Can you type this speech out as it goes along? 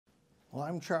Well,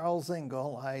 I'm Charles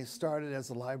Engel. I started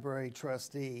as a library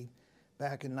trustee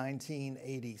back in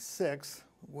 1986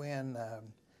 when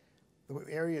the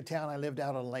area of town I lived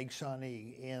out on Lake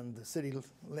Shawnee, and the city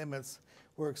limits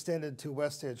were extended to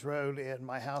West Edge Road, and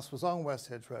my house was on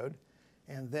West Edge Road.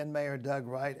 And then Mayor Doug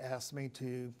Wright asked me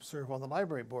to serve on the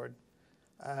library board.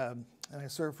 And I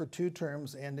served for 2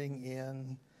 terms ending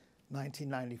in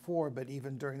 1994, but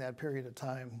even during that period of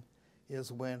time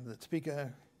is when the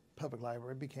Topeka Public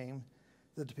Library became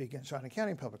the Topeka and Shawnee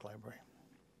County Public Library.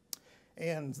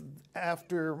 And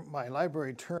after my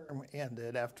library term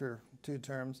ended, after 2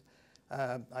 terms,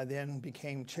 I then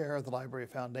became chair of the Library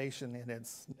Foundation in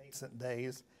its nascent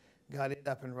days, got it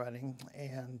up and running,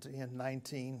 and in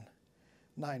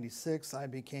 1996 I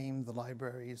became the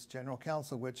library's general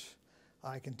counsel, which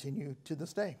I continue to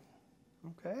this day.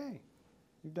 Okay.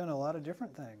 You've done a lot of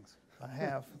different things. I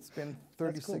have. It's been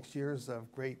 36 years of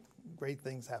great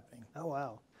things happening. Oh,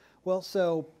 wow. Well,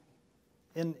 so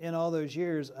in all those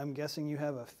years, I'm guessing you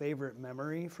have a favorite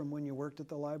memory from when you worked at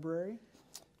the library?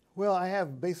 Well, I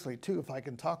have basically 2, if I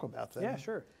can talk about them. Yeah,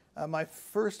 sure. My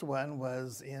first one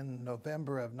was in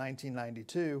November of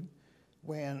 1992,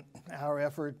 when our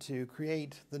effort to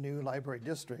create the new library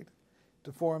district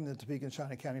to form the Topeka and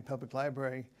Shawnee County Public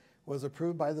Library was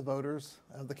approved by the voters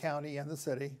of the county and the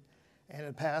city, and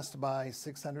it passed by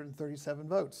 637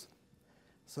 votes.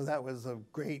 So that was a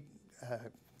great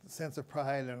sense of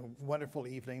pride and a wonderful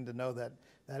evening to know that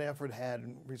that effort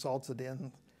had resulted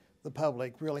in the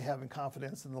public really having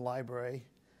confidence in the library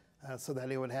so that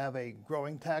it would have a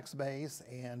growing tax base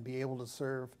and be able to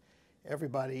serve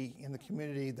everybody in the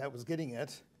community that was getting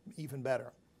it even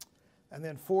better. And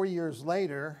then 4 years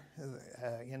later,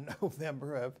 in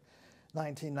November of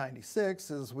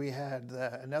 1996, is we had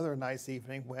another nice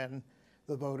evening when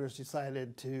the voters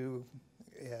decided to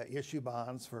issue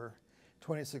bonds for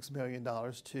 $26 million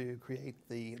to create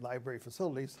the library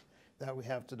facilities that we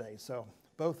have today. So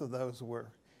both of those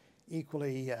were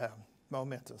equally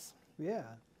momentous. Yeah.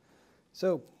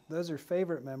 So those are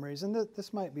favorite memories, and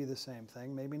this might be the same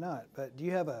thing, maybe not. But do you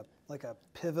have a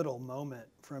pivotal moment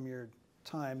from your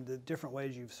time, the different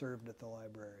ways you've served at the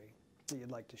library that you'd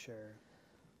like to share?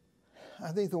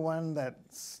 I think the one that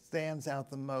stands out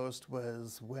the most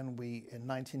was when we, in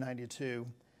 1992,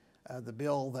 the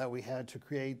bill that we had to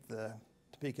create the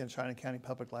Topeka and Shawnee County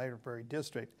Public Library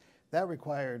District, that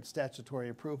required statutory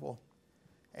approval.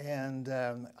 And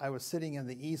I was sitting in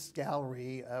the East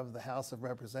Gallery of the House of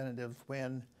Representatives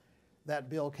when that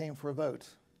bill came for a vote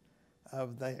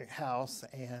of the House.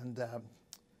 And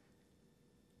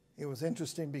it was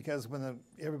interesting because when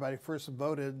everybody first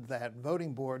voted, that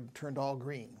voting board turned all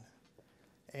green.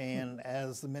 And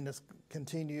as the minutes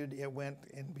continued, it went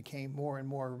and became more and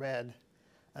more red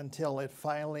until it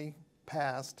finally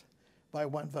passed by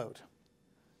 1 vote.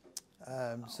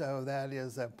 So that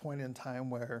is a point in time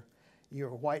where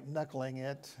you're white-knuckling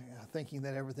it, thinking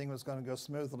that everything was going to go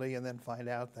smoothly, and then find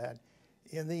out that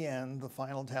in the end, the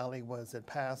final tally was it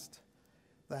passed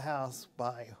the House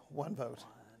by 1 vote.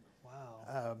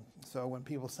 Wow. So when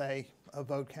people say a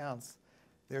vote counts,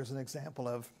 there's an example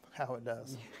of how it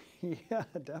does. Yeah,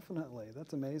 definitely.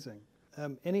 That's amazing.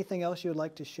 Anything else you'd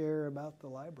like to share about the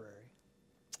library?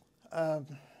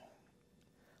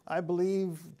 I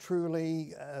believe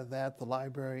truly that the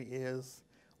library is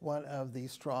one of the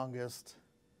strongest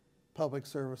public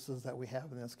services that we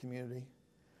have in this community.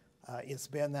 It's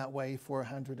been that way for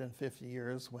 150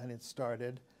 years when it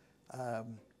started,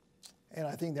 and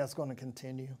I think that's going to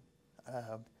continue.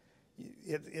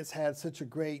 It's had such a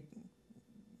great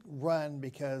run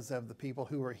because of the people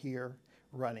who are here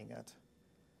running it,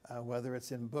 whether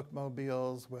it's in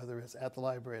bookmobiles, whether it's at the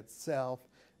library itself,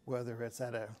 whether it's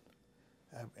at a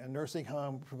nursing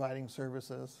home providing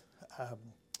services.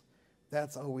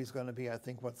 That's always going to be, I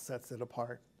think, what sets it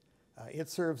apart. It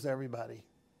serves everybody.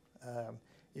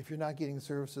 If you're not getting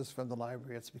services from the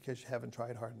library, it's because you haven't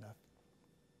tried hard enough.